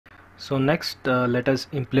So next let us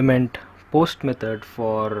implement post method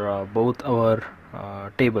for both our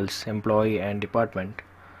tables, employee and department.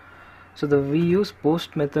 So we use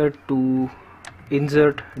post method to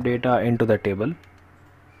insert data into the table.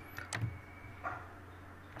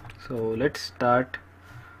 So let's start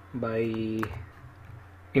by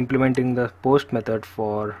implementing the post method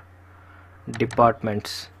for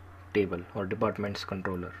departments table or departments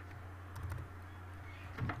controller.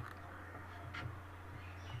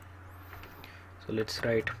 So let's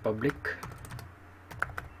write public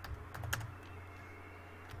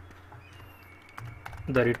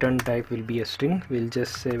the return type will be a string. We'll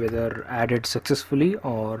just say whether added successfully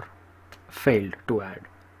or failed to add.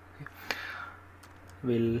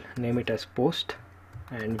 We'll name it as post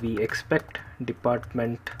and we expect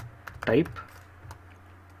department type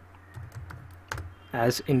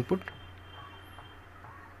as input.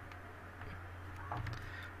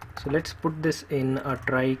 So let's put this in a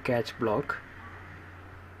try catch block.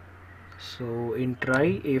 So in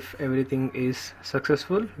try, if everything is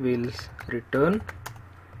successful, we'll return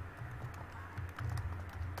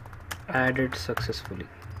added successfully.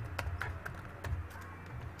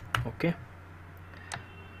 Okay,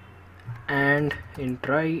 and in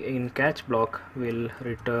try in catch block we'll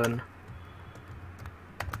return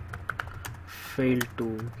failed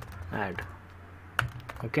to add.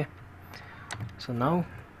 Okay, so now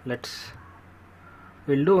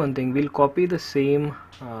we'll do one thing. We'll copy the same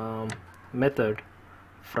method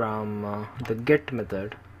from the get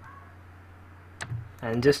method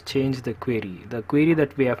and just change the query. The query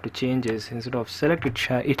that we have to change is, instead of select,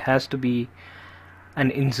 it has to be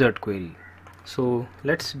an insert query. So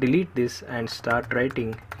let's delete this and start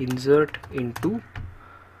writing insert into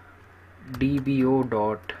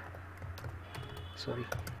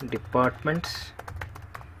departments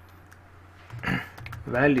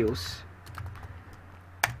values.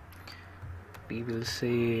 We will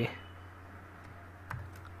say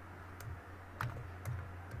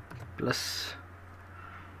plus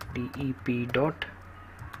dep dot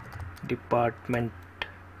department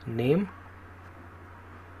name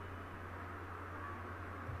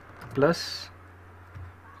plus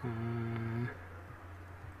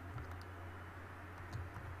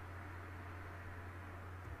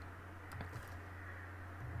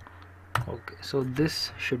okay, so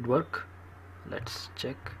this should work. Let's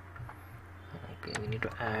check. Okay, we need to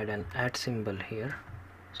add an @ symbol here,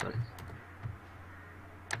 sorry,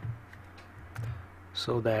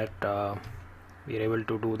 so that we are able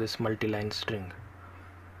to do this multi-line string.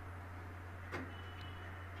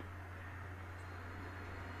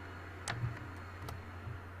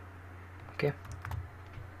 Okay,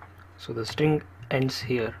 so the string ends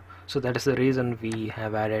here, so that is the reason we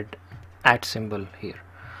have added @ symbol here.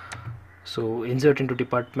 So insert into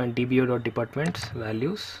department dbo.departments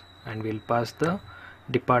values, and we'll pass the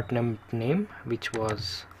department name, which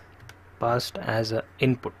was passed as a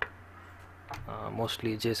input,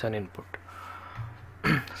 mostly JSON input.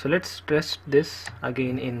 So let's test this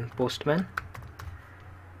again in Postman.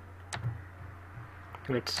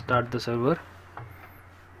 Let's start the server.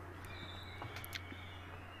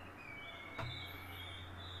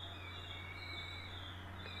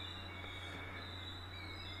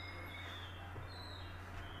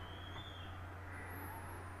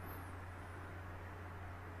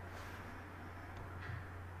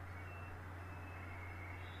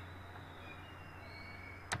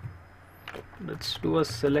 Let's do a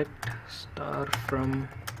select star from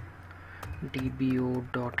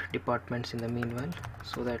dbo.departments in the meanwhile,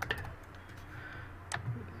 so that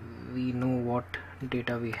we know what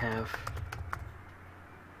data we have.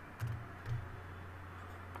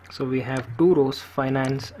 So we have two rows,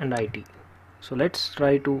 finance and IT. So let's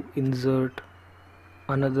try to insert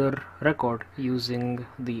another record using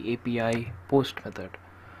the API post method.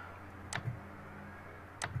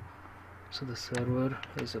 So the server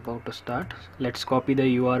is about to start. Let's copy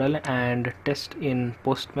the URL and test in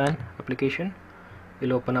Postman application.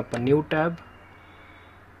 We'll open up a new tab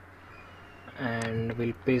and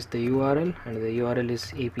we'll paste the URL, and the URL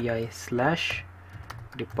is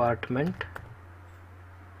API/department.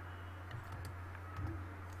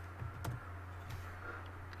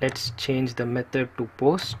 Let's change the method to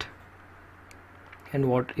post, and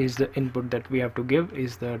what is the input that we have to give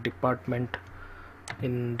is the department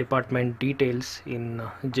details in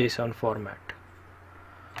JSON format.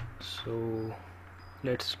 So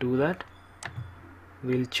let's do that.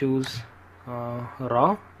 We'll choose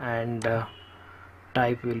raw and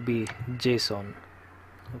type will be JSON.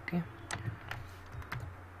 Okay,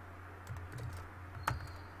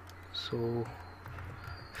 so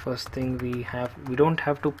first thing we don't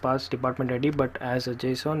have to pass department ID, but as a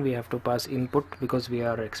JSON we have to pass input because we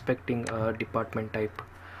are expecting a department type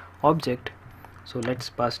object. So let's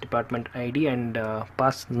pass department ID and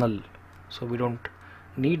pass null. So we don't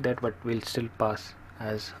need that, but we'll still pass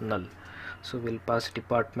as null. So we'll pass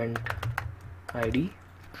department ID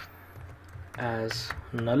as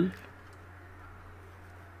null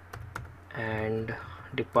and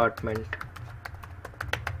department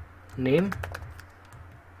name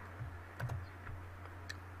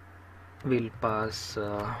we'll pass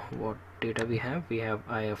what data we have. We have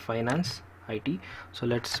finance IT, so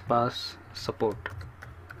let's pass support.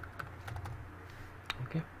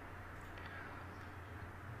 Okay,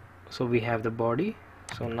 so we have the body.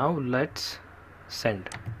 So now let's send.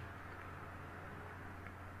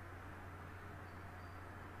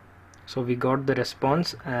 So we got the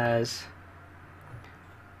response as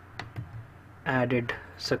added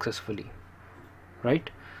successfully, right?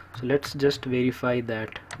 So let's just verify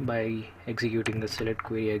that by executing the select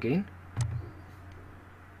query again.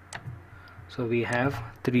 So we have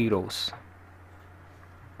 3 rows.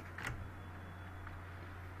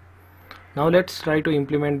 Now let's try to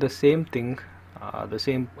implement the same thing,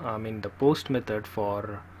 the post method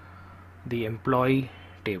for the employee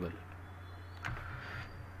table.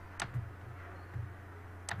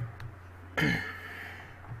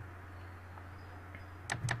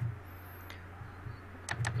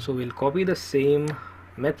 So we'll copy the same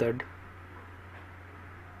method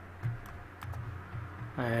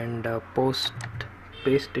and paste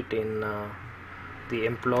it in the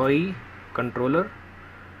employee controller,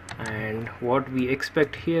 and what we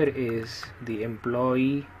expect here is the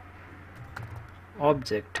employee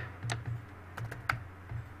object.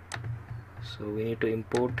 So we need to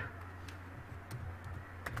import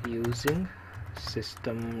using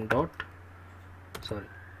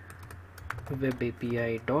web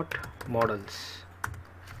API dot models.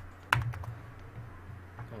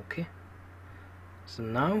 Okay, so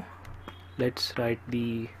now let's write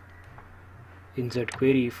the insert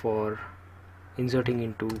query for inserting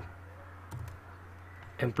into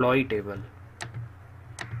employee table.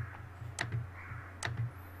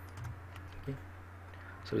 Okay,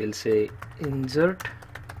 so we'll say insert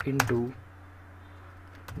into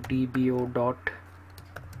dbo dot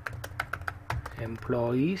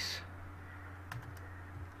employees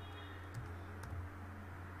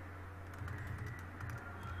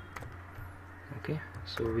okay,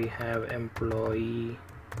 so we have employee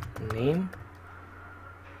name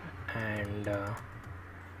and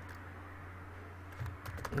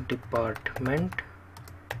department,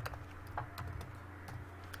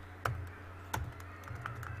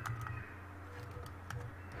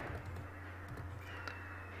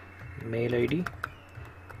 mail ID,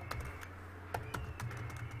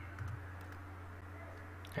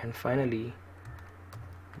 and finally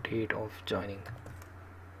date of joining.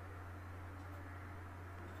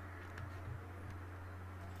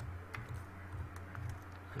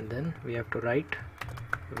 And then we have to write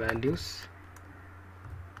values.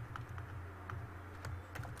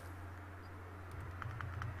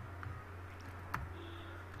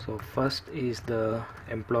 So first is the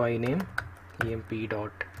employee name, emp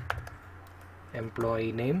dot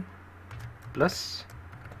employee name plus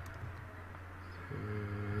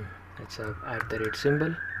let's have @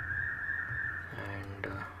 symbol, and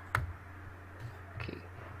okay,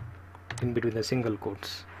 in between the single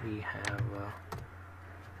quotes we have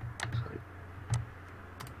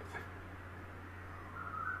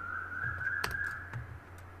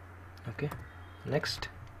okay, next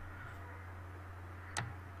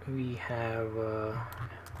we have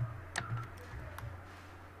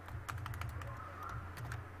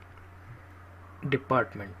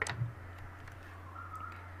department.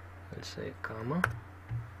 Let's say comma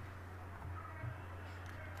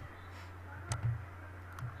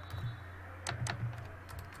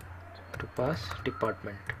to pass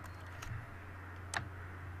department,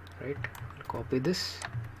 right? I'll copy this.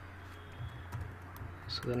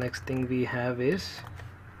 So the next thing we have is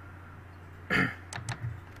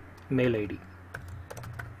mail ID.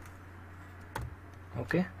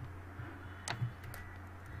 Okay,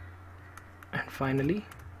 and finally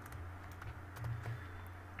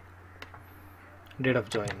date of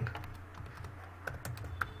joining.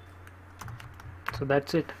 So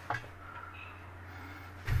that's it.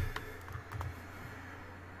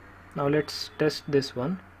 Now let's test this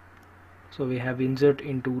one. So we have insert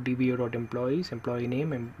into dbo.employees, employee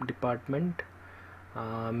name and department,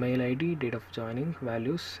 mail ID, date of joining,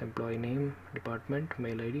 values, employee name, department,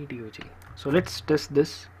 mail ID, DOG. So let's test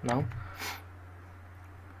this now.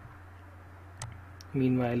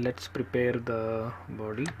 Meanwhile, let's prepare the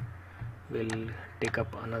body. We'll take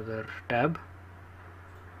up another tab.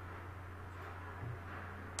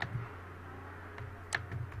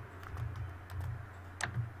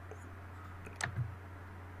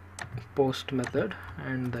 Post method,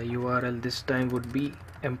 and the URL this time would be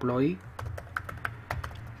employee,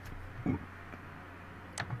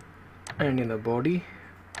 and in the body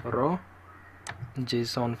raw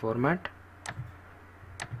JSON format.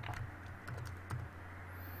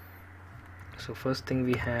 So first thing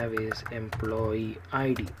we have is employee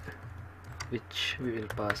ID, which we will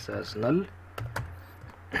pass as null.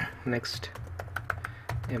 Next,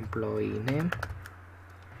 employee name.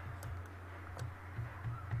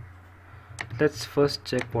 Let's first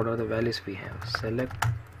check what are the values we have. Select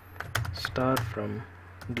star from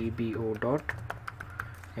dbo dot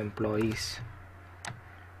employees.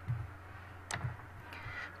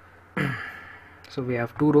 So we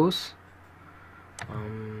have two rows.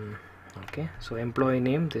 Okay, so employee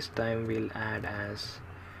name this time we'll add as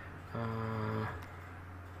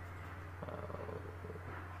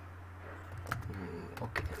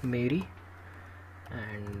okay, Mary,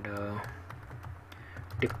 and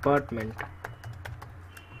department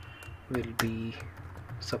will be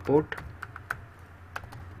support,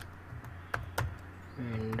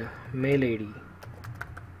 and mail ID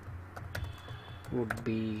would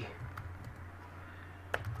be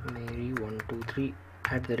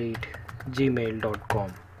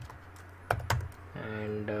mary123@gmail.com,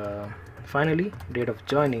 and finally date of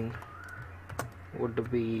joining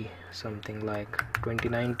would be something like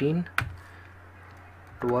 2019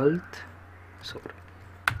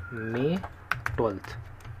 May 12th.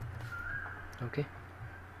 Okay,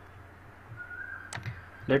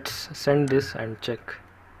 let's send this and check.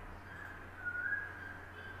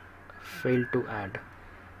 Failed to add.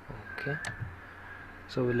 Okay,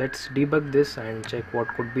 so let's debug this and check what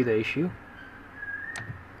could be the issue.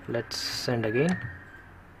 Let's send again.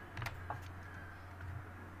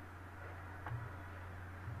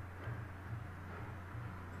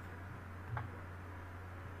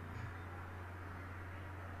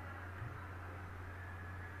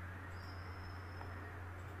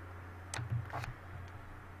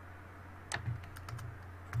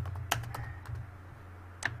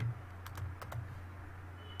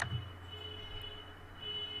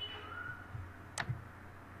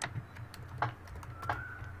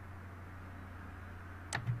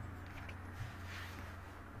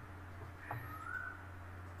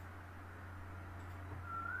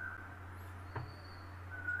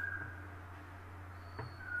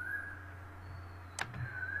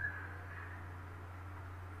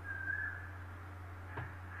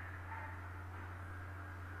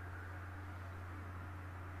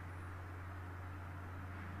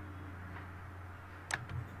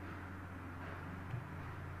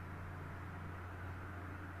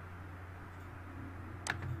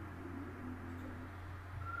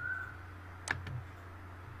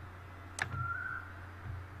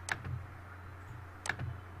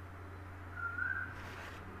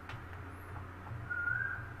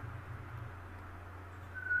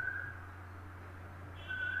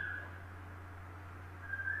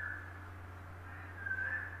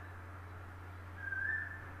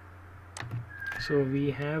 So we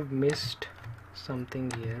have missed something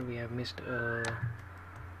here. We have missed a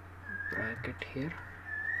bracket here,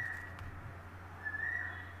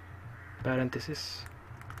 parenthesis.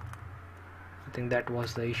 I think that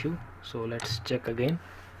was the issue, so let's check again.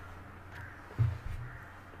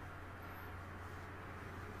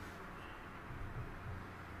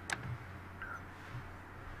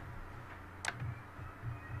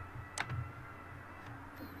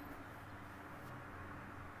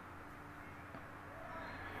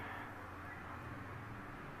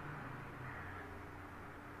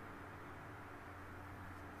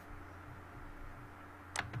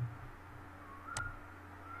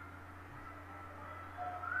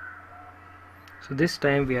 So this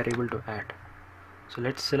time we are able to add. So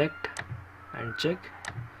let's select and check.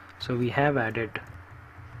 So we have added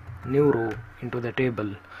new row into the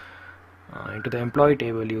table, into the employee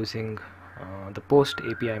table using the post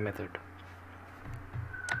API method.